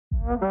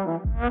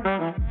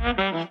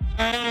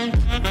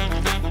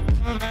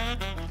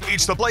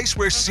It's the place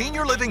where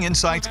senior living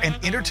insights and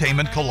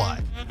entertainment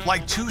collide,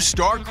 like two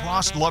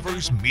star-crossed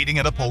lovers meeting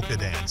at a polka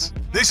dance.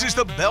 This is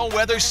the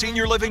Bellwether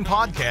Senior Living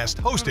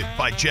Podcast, hosted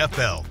by Jeff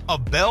Bell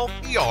of Bell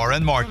PR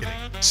and Marketing.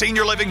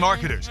 Senior living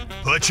marketers,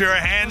 put your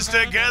hands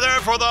together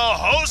for the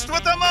host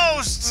with the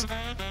most.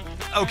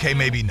 Okay,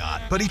 maybe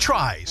not, but he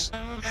tries.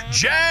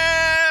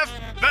 Jeff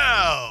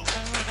Bell.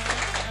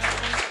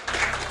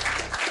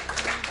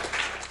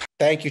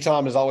 Thank you,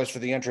 Tom, as always, for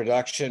the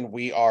introduction.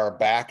 We are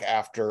back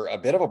after a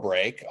bit of a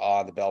break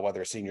on the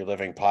Bellwether Senior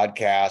Living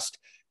Podcast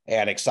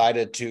and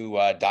excited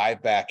to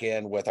dive back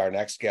in with our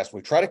next guest.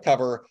 We try to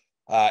cover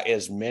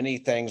as many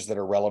things that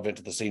are relevant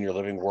to the senior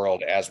living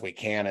world as we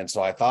can. And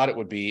so I thought it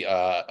would be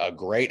a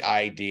great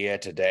idea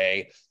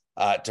today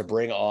to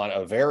bring on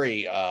a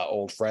very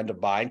old friend of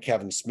mine,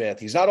 Kevin Smith.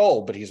 He's not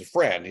old, but he's a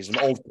friend. He's an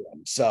old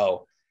friend.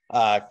 So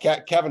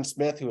Kevin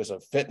Smith, who is a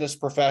fitness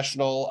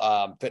professional,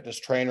 fitness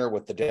trainer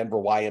with the Denver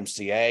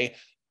YMCA.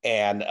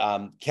 And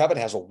Kevin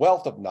has a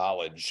wealth of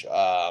knowledge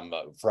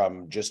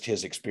from just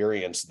his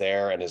experience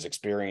there and his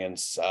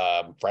experience,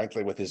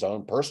 frankly, with his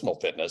own personal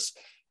fitness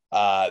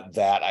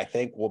that I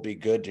think will be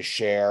good to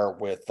share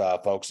with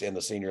folks in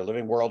the senior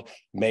living world.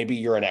 Maybe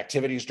you're an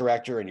activities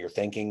director and you're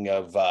thinking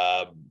of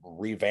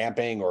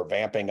revamping or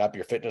vamping up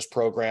your fitness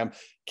program.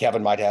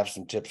 Kevin might have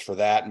some tips for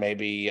that.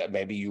 Maybe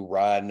you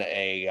run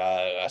a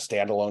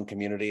standalone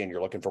community and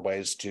you're looking for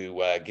ways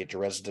to get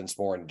your residents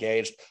more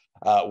engaged.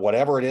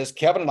 Whatever it is,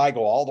 Kevin and I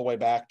go all the way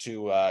back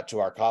to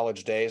our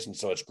college days, and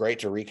so it's great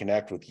to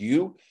reconnect with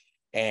you.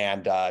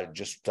 And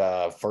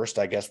first,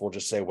 I guess we'll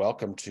just say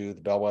welcome to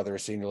the Bellwether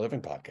Senior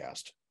Living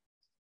Podcast.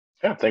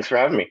 Yeah, thanks for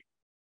having me.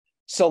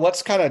 So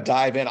let's kind of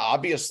dive in.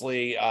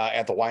 Obviously,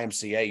 at the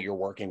YMCA, you're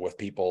working with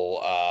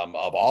people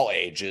of all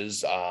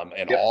ages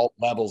and all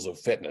levels of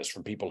fitness,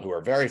 from people who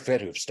are very fit,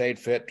 who've stayed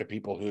fit, to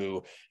people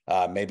who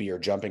maybe are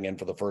jumping in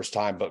for the first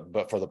time.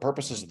 But for the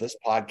purposes of this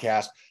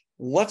podcast,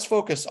 let's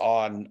focus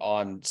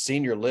on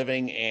senior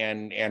living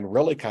and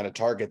really kind of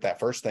target that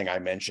first thing I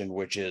mentioned,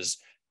 which is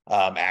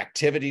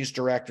activities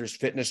directors,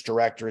 fitness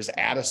directors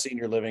at a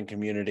senior living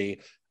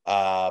community.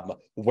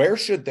 Where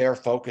should their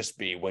focus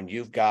be when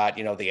you've got,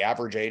 the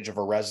average age of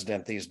a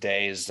resident these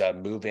days,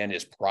 move-in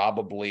is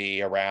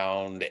probably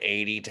around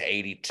 80 to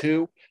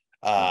 82.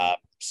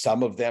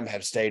 Some of them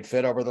have stayed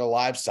fit over their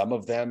lives. Some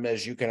of them,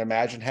 as you can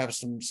imagine, have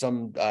some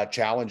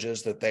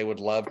challenges that they would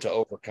love to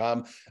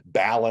overcome,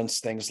 balance,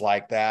 things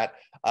like that.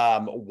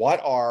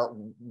 Where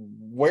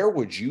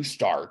would you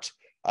start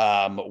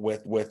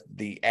with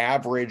the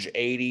average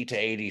 80 to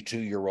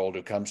 82-year-old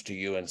who comes to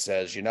you and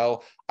says,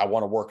 I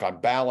want to work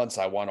on balance,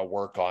 I want to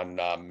work on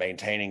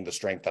maintaining the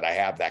strength that I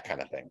have, that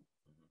kind of thing?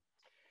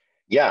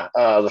 Yeah,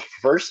 the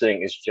first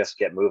thing is just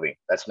get moving.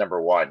 That's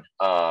number one.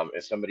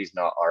 If somebody's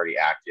not already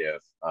active,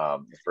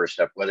 the first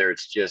step, whether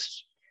it's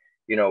just,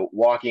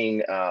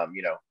 walking,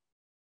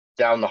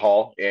 down the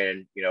hall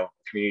in,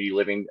 community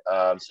living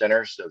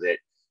center so that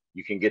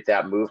you can get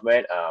that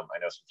movement. I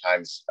know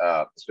sometimes,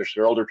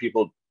 especially for older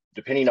people,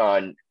 depending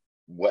on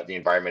what the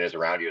environment is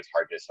around you, it's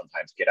hard to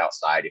sometimes get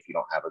outside if you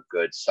don't have a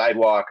good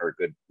sidewalk or a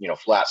good,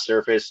 flat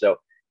surface. So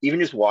even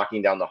just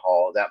walking down the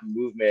hall, that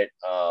movement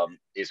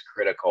is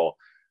critical.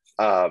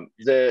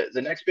 The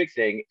next big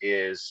thing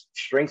is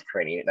strength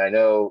training. And I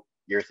know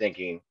you're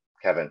thinking,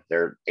 Kevin,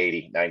 they're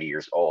 80, 90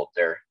 years old.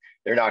 They're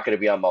not going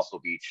to be on Muscle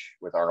Beach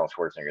with Arnold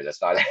Schwarzenegger.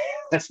 That's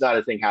not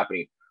a thing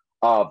happening.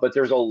 But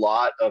there's a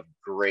lot of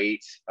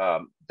great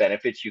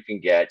benefits you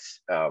can get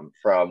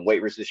from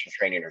weight resistance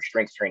training or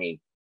strength training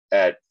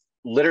at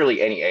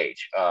literally any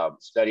age.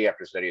 Study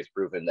after study has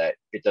proven that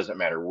it doesn't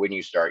matter when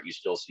you start, you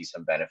still see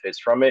some benefits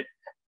from it.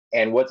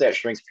 And what that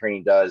strength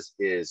training does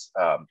is,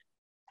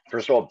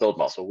 first of all, build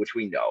muscle, which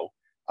we know.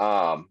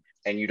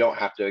 And you don't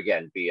have to,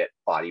 again, be at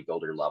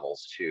bodybuilder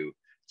levels to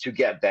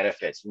get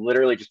benefits.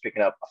 Literally just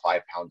picking up a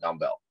 5-pound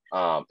dumbbell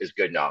is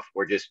good enough.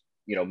 Or just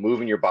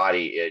moving your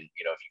body in, if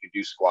you can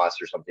do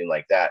squats or something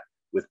like that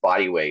with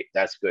body weight,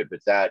 that's good. But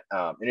that,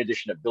 in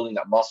addition to building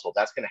that muscle,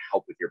 that's going to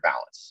help with your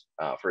balance.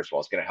 First of all,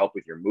 it's going to help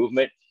with your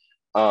movement.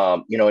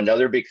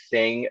 Another big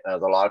thing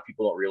that a lot of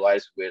people don't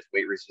realize with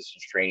weight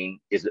resistance training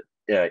is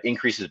it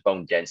increases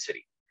bone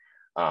density.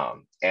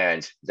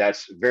 And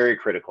that's very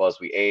critical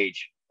as we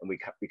age and we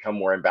become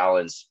more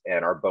imbalanced,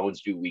 and our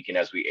bones do weaken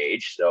as we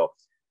age. So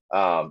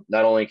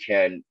not only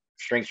can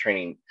strength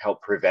training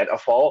help prevent a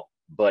fall,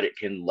 but it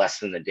can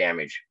lessen the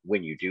damage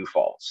when you do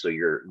fall. So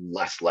you're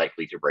less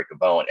likely to break a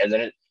bone. And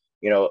then,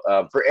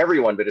 for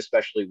everyone, but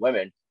especially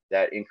women,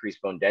 that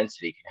increased bone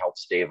density can help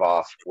stave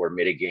off or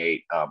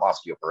mitigate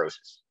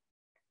osteoporosis.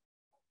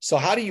 So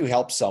how do you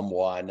help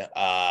someone?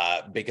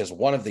 Because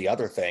one of the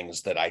other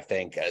things that I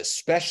think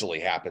especially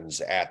happens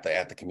at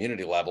the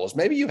community level is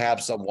maybe you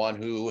have someone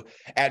who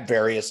at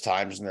various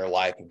times in their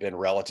life have been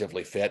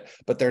relatively fit,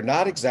 but they're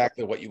not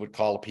exactly what you would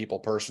call a people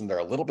person. They're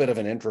a little bit of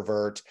an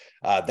introvert.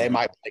 They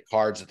might play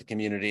cards at the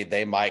community.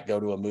 They might go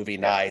to a movie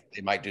night.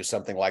 They might do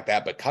something like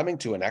that. But coming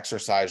to an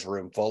exercise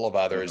room full of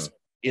others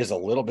is a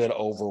little bit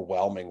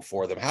overwhelming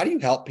for them. How do you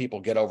help people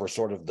get over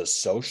sort of the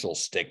social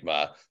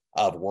stigma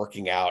of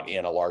working out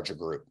in a larger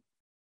group?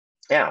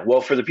 Yeah,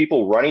 well, for the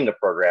people running the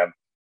program,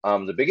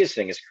 the biggest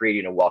thing is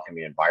creating a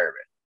welcoming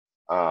environment.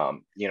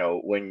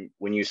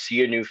 When you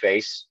see a new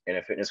face in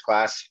a fitness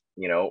class,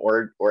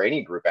 or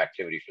any group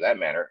activity for that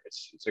matter,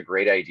 it's a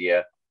great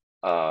idea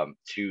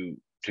to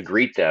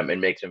greet them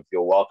and make them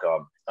feel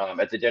welcome.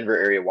 At the Denver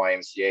Area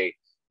YMCA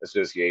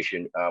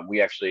Association, we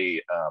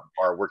actually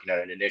are working on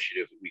an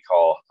initiative that we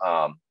call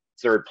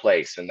Third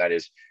Place, and that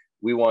is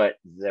we want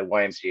the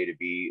YMCA to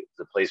be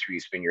the place where you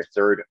spend your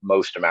third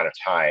most amount of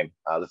time.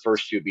 The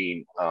first two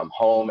being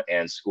home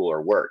and school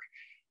or work.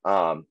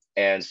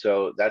 And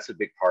so that's a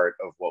big part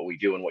of what we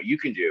do and what you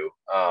can do,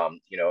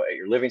 at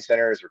your living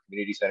centers or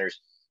community centers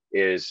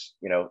is,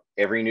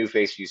 every new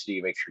face you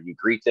see, make sure you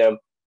greet them.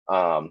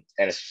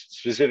 And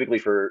specifically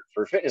for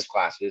fitness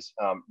classes,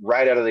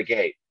 right out of the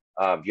gate,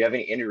 do you have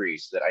any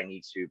injuries that I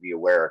need to be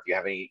aware of? Do you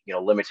have any,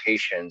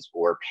 limitations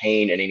or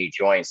pain in any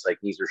joints like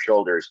knees or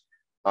shoulders?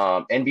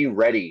 And be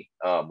ready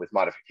with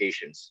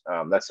modifications.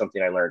 That's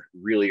something I learned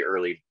really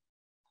early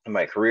in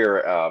my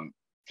career,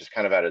 just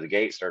kind of out of the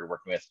gate. Started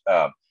working with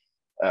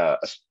a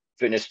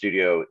fitness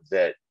studio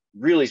that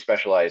really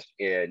specialized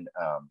in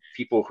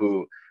people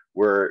who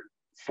were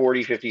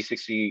 40, 50,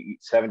 60,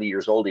 70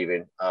 years old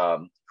even,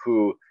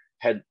 who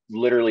had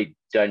literally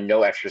done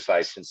no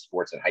exercise since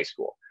sports in high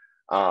school.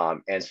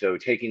 And so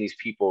taking these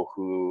people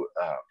who,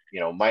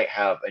 might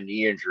have a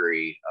knee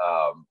injury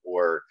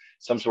or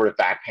some sort of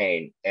back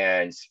pain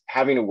and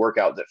having a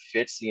workout that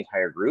fits the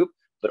entire group,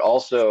 but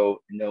also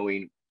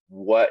knowing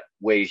what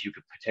ways you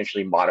could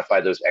potentially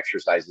modify those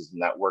exercises in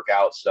that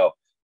workout. So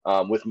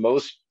with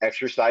most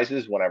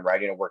exercises, when I'm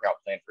writing a workout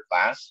plan for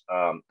class,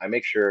 I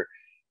make sure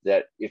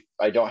that if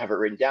I don't have it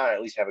written down, I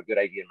at least have a good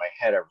idea in my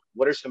head of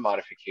what are some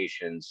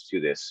modifications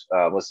to this.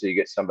 Let's say you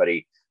get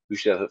somebody who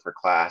shows up for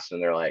class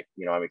and they're like,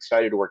 I'm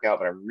excited to work out,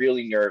 but I'm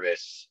really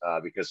nervous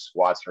because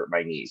squats hurt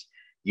my knees.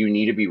 You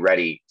need to be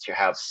ready to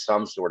have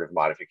some sort of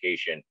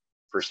modification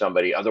for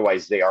somebody.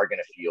 Otherwise, they are going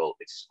to feel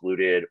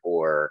excluded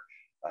or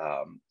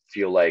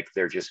feel like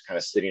they're just kind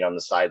of sitting on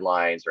the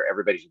sidelines or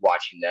everybody's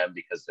watching them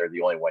because they're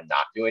the only one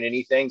not doing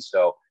anything.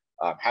 So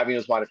having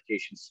those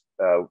modifications,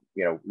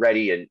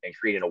 ready and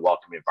creating a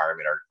welcome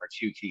environment are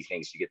two key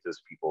things to get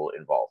those people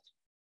involved.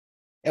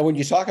 And when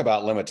you talk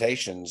about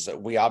limitations,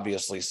 we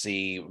obviously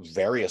see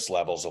various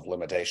levels of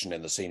limitation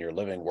in the senior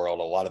living world.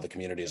 A lot of the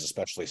communities,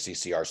 especially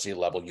CCRC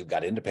level, you've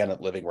got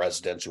independent living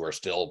residents who are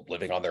still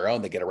living on their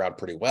own. They get around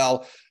pretty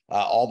well,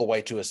 all the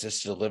way to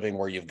assisted living,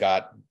 where you've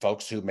got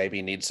folks who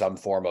maybe need some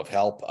form of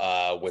help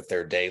with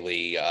their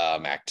daily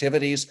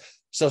activities.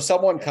 So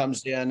someone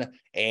comes in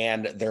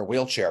and they're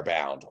wheelchair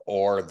bound,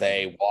 or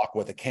they walk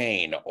with a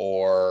cane,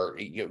 or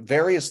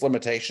various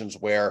limitations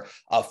where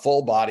a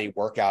full body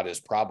workout is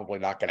probably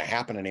not going to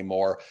happen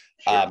anymore.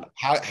 Sure.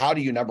 How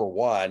do you, number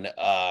one,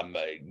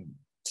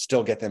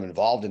 still get them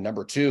involved? And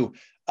number two,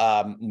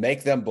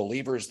 make them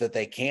believers that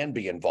they can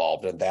be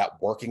involved and that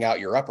working out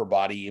your upper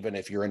body, even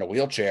if you're in a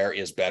wheelchair,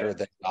 is better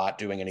than not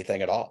doing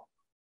anything at all?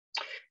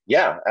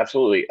 Yeah,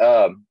 absolutely.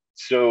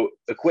 So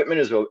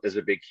equipment is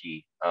a big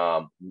key.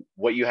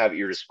 What you have at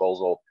your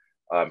disposal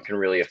can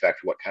really affect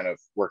what kind of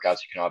workouts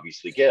you can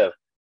obviously give.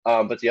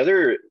 But the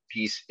other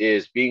piece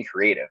is being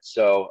creative.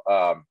 So,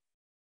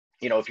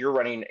 if you're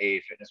running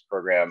a fitness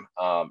program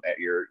at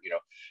your,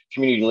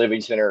 community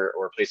living center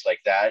or a place like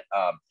that,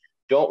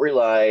 don't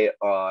rely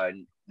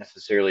on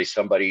necessarily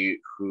somebody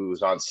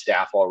who's on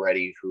staff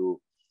already who,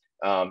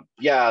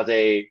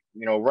 they,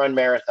 run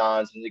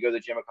marathons and they go to the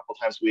gym a couple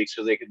times a week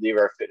so they could leave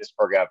our fitness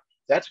program.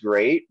 That's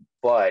great,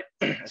 but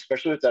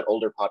especially with that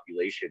older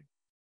population,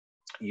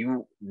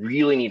 you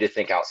really need to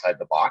think outside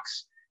the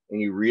box and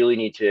you really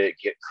need to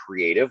get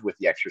creative with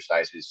the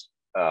exercises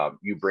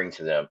you bring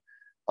to them.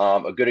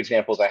 A good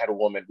example is I had a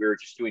woman, we were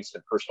just doing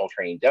some personal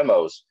training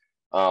demos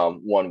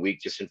one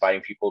week, just inviting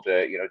people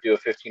to, do a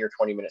 15 or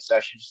 20-minute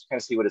session, just to kind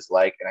of see what it's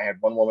like. And I had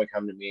one woman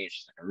come to me and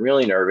she's like, I'm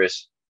really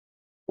nervous.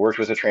 Worked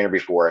with a trainer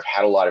before. I've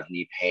had a lot of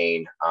knee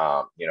pain.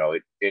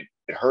 It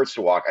hurts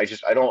to walk.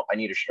 I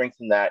need to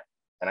strengthen that.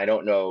 And I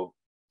don't know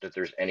that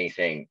there's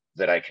anything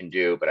that I can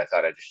do, but I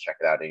thought I'd just check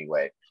it out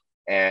anyway.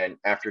 And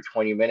after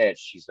 20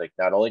 minutes, she's like,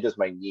 not only does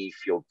my knee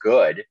feel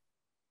good,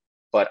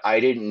 but I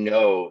didn't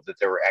know that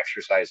there were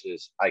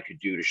exercises I could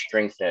do to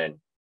strengthen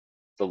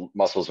the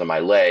muscles in my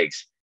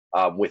legs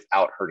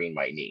without hurting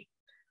my knee.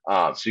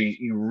 So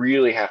you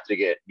really have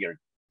to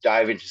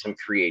dive into some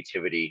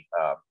creativity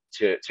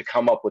to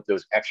come up with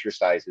those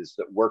exercises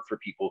that work for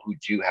people who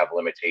do have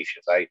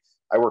limitations. I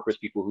work with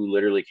people who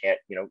literally can't,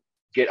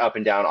 get up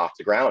and down off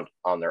the ground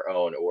on their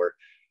own, or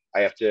I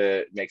have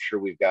to make sure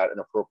we've got an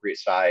appropriate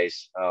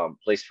size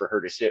place for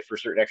her to sit for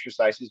certain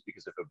exercises,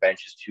 because if a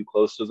bench is too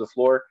close to the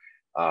floor,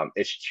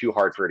 it's too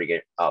hard for her to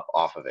get up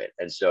off of it.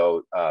 And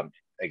so,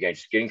 again,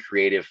 just getting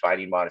creative,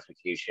 finding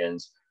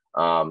modifications,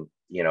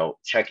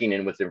 checking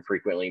in with them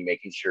frequently,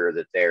 making sure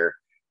that they're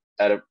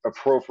at an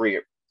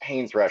appropriate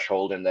pain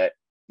threshold, and that,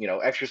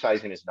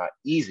 exercising is not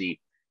easy,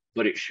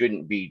 but it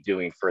shouldn't be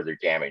doing further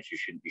damage. You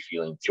shouldn't be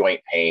feeling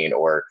joint pain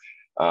or,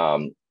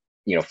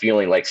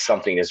 feeling like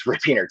something is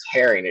ripping or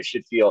tearing. It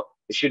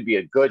should be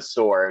a good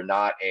sore,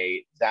 not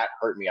a that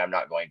hurt me, I'm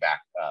not going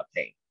back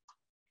pain.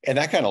 And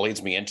that kind of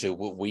leads me into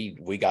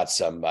we got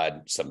some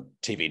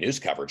TV news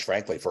coverage,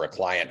 frankly, for a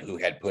client who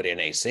had put in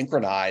a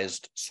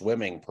synchronized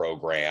swimming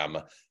program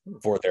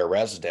for their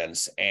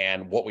residents.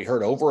 And what we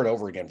heard over and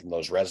over again from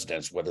those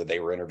residents, whether they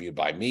were interviewed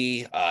by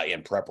me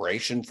in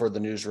preparation for the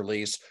news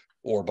release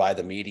or by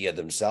the media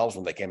themselves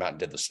when they came out and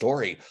did the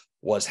story,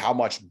 was how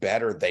much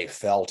better they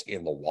felt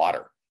in the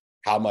water.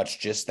 How much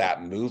just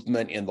that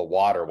movement in the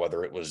water,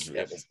 whether it was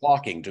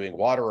walking, doing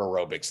water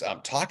aerobics,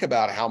 talk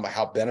about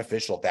how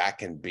beneficial that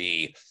can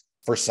be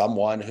for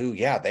someone who,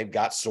 they've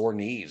got sore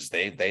knees.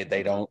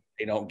 They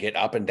don't get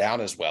up and down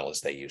as well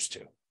as they used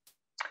to.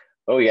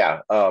 Oh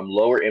yeah,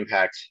 lower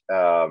impact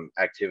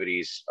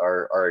activities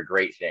are a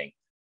great thing.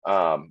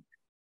 Our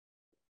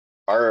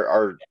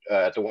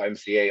at the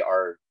YMCA,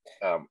 our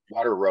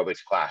water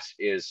aerobics class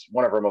is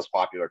one of our most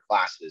popular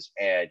classes,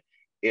 and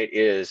it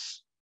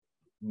is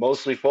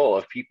mostly full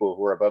of people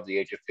who are above the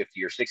age of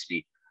 50 or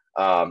 60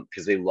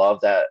 because they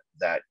love that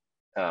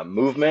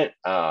movement.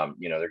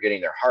 They're getting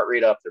their heart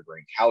rate up, they're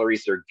burning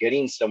calories, they're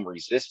getting some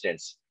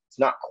resistance. It's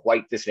not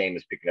quite the same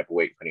as picking up a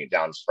weight and putting it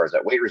down as far as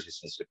that weight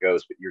resistance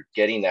goes, but you're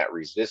getting that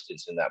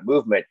resistance in that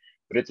movement.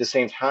 But at the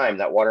same time,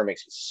 that water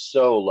makes it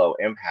so low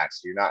impact,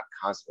 so you're not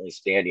constantly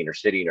standing or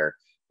sitting or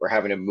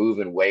having to move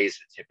in ways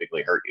that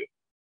typically hurt you.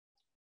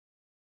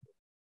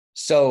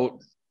 So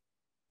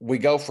we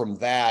go from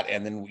that,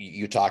 and then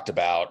you talked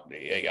about,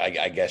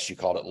 I guess you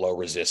called it low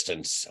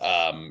resistance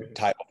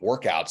type of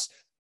workouts.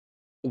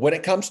 When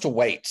it comes to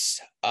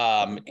weights,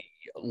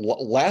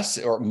 less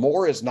or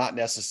more is not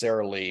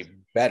necessarily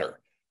better.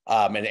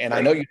 And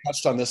I know you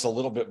touched on this a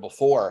little bit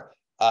before,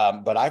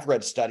 but I've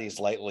read studies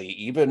lately,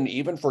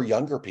 even for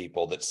younger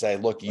people, that say,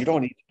 look, you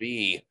don't need to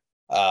be,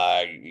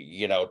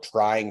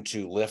 trying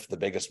to lift the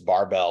biggest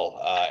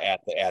barbell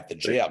at the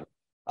gym.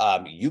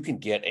 You can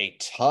get a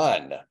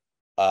ton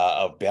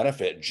of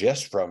benefit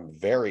just from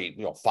very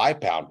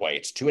 5-pound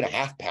weights,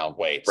 2.5-pound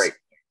weights. Right.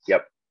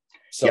 Yep.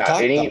 So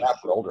talk about that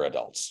for older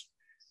adults.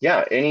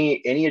 Yeah.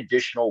 Any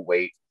additional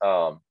weight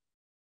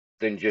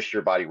than just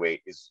your body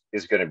weight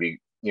is going to be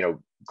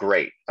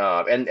great.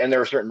 And there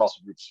are certain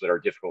muscle groups that are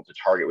difficult to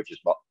target, which is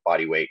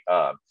body weight.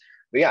 But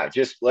yeah,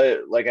 just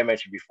like I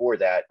mentioned before,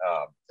 that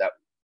that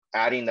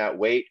adding that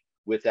weight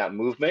with that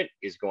movement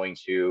is going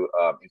to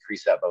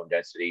increase that bone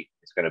density.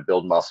 It's going to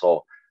build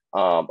muscle.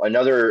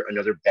 Another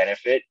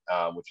benefit,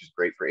 which is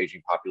great for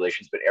aging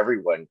populations, but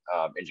everyone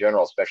in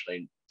general, especially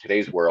in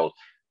today's world,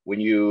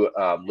 when you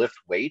lift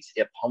weights,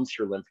 it pumps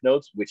your lymph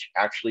nodes, which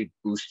actually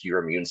boosts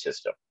your immune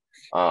system.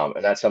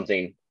 And that's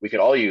something we can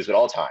all use at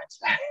all times,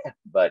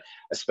 but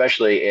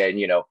especially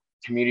in,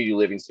 community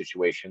living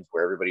situations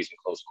where everybody's in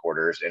close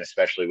quarters, and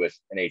especially with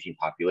an aging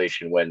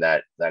population when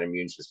that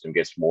immune system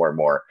gets more and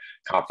more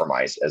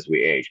compromised as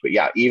we age. But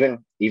yeah,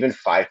 even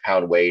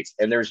 5-pound weights,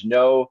 and there's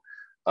no,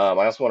 I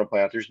also want to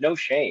point out, there's no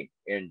shame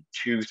in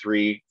 2,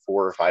 3,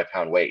 4, or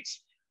 5-pound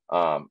weights.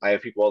 I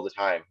have people all the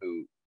time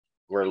who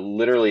are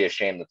literally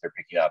ashamed that they're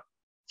picking up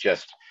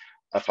just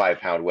a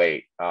 5-pound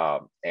weight.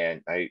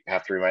 And I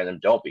have to remind them,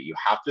 don't be. You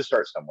have to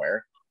start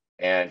somewhere.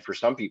 And for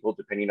some people,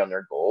 depending on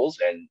their goals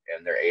and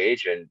their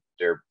age and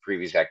their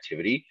previous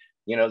activity,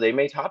 they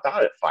may top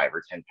out at 5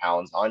 or 10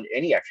 pounds on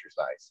any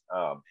exercise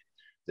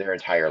their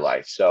entire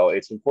life. So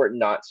it's important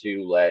not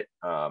to let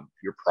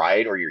your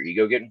pride or your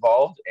ego get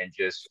involved, and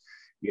just,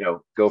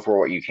 go for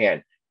what you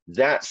can.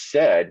 That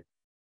said,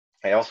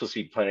 I also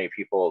see plenty of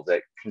people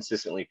that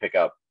consistently pick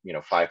up,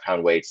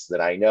 5-pound weights that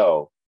I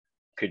know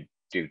could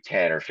do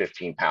 10 or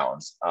 15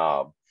 pounds.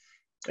 I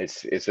don't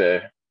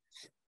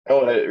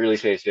want to really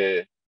say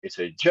it's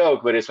a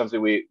joke, but it's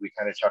something we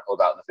kind of chuckle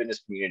about in the fitness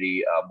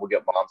community. We'll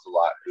get moms a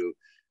lot who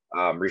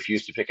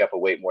refuse to pick up a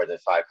weight more than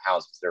 5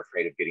 pounds because they're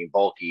afraid of getting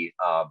bulky,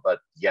 but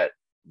yet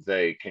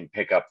they can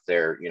pick up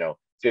their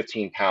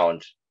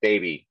 15-pound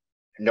baby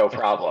no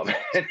problem.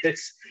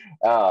 It's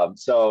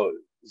so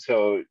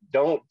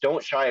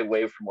don't shy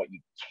away from what you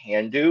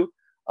can do,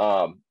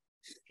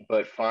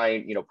 but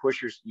find,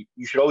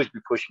 you should always be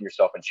pushing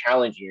yourself and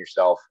challenging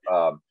yourself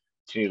to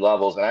new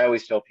levels. And I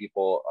always tell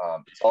people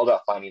it's all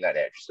about finding that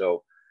edge.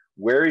 So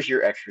where is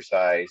your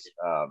exercise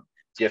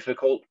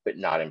difficult but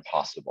not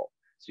impossible?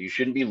 So you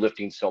shouldn't be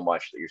lifting so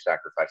much that you're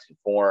sacrificing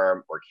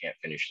form or can't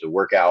finish the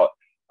workout,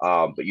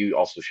 but you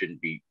also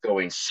shouldn't be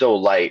going so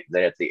light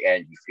that at the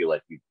end you feel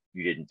like you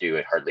didn't do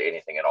it hardly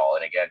anything at all.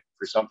 And again,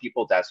 for some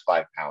people that's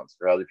 5 pounds.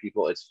 For other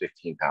people it's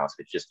 15 pounds.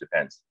 It just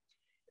depends.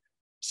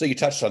 So you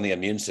touched on the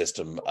immune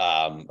system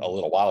a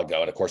little while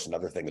ago, and of course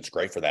another thing that's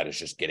great for that is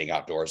just getting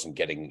outdoors and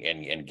getting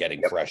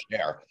Yep. fresh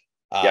air.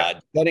 Yeah.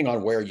 Depending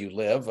on where you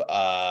live,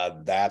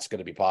 that's going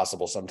to be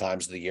possible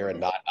sometimes of the year and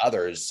not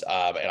others.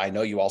 And I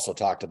know you also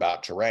talked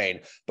about terrain,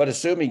 but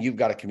assuming you've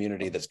got a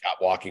community that's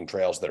got walking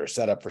trails that are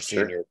set up for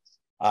seniors,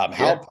 how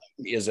important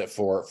is it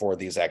for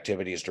these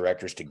activities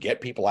directors to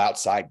get people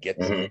outside, get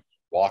them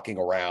walking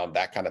around,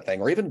 that kind of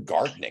thing, or even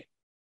gardening?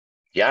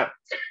 Yeah.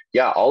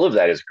 Yeah. All of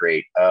that is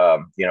great.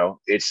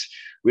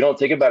 We don't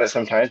think about it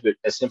sometimes, but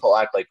a simple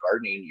act like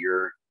gardening,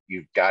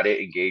 you've got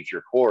to engage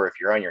your core. If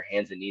you're on your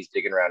hands and knees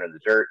digging around in the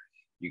dirt,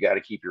 you got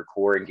to keep your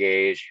core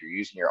engaged. You're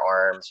using your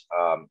arms.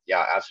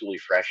 Yeah, absolutely.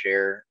 Fresh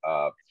air.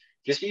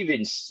 Just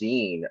even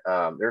seeing,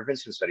 there have been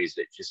some studies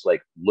that just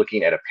like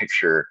looking at a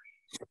picture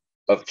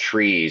of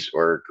trees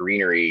or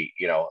greenery,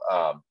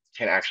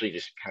 can actually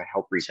just kind of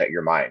help reset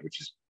your mind,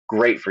 which is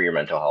great for your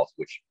mental health,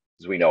 which,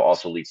 as we know,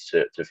 also leads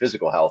to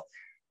physical health.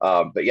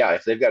 But yeah,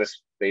 if they've got a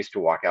space to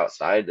walk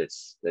outside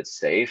that's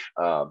safe,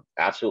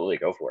 absolutely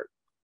go for it.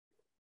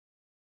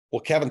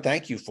 Well, Kevin,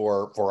 thank you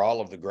for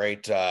all of the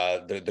great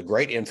the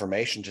great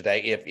information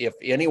today. If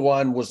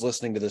anyone was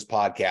listening to this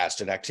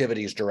podcast, an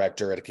activities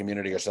director at a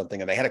community or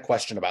something, and they had a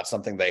question about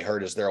something they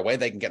heard, is there a way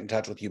they can get in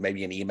touch with you,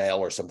 maybe an email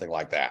or something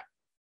like that?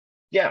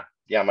 Yeah.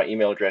 My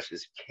email address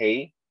is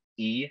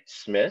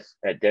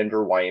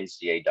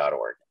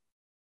KESmith@denverymca.org.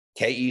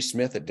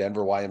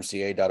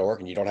 KESmith@denverymca.org,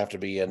 and you don't have to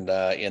be in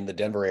the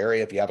Denver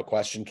area. If you have a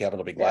question, Kevin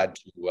will be glad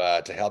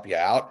to help you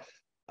out.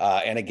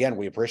 And again,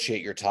 we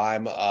appreciate your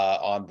time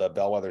on the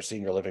Bellwether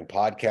Senior Living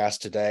podcast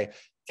today.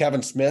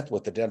 Kevin Smith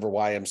with the Denver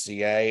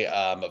YMCA,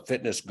 a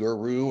fitness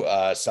guru,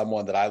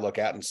 someone that I look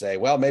at and say,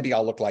 well, maybe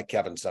I'll look like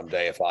Kevin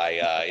someday if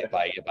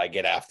I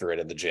get after it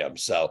in the gym.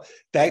 So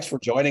thanks for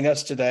joining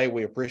us today.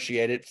 We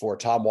appreciate it. For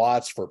Tom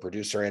Watts, for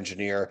producer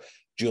engineer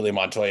Julie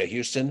Montoya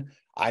Houston,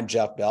 I'm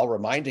Jeff Bell,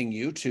 reminding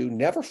you to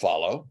never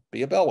follow,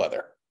 be a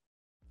bellwether.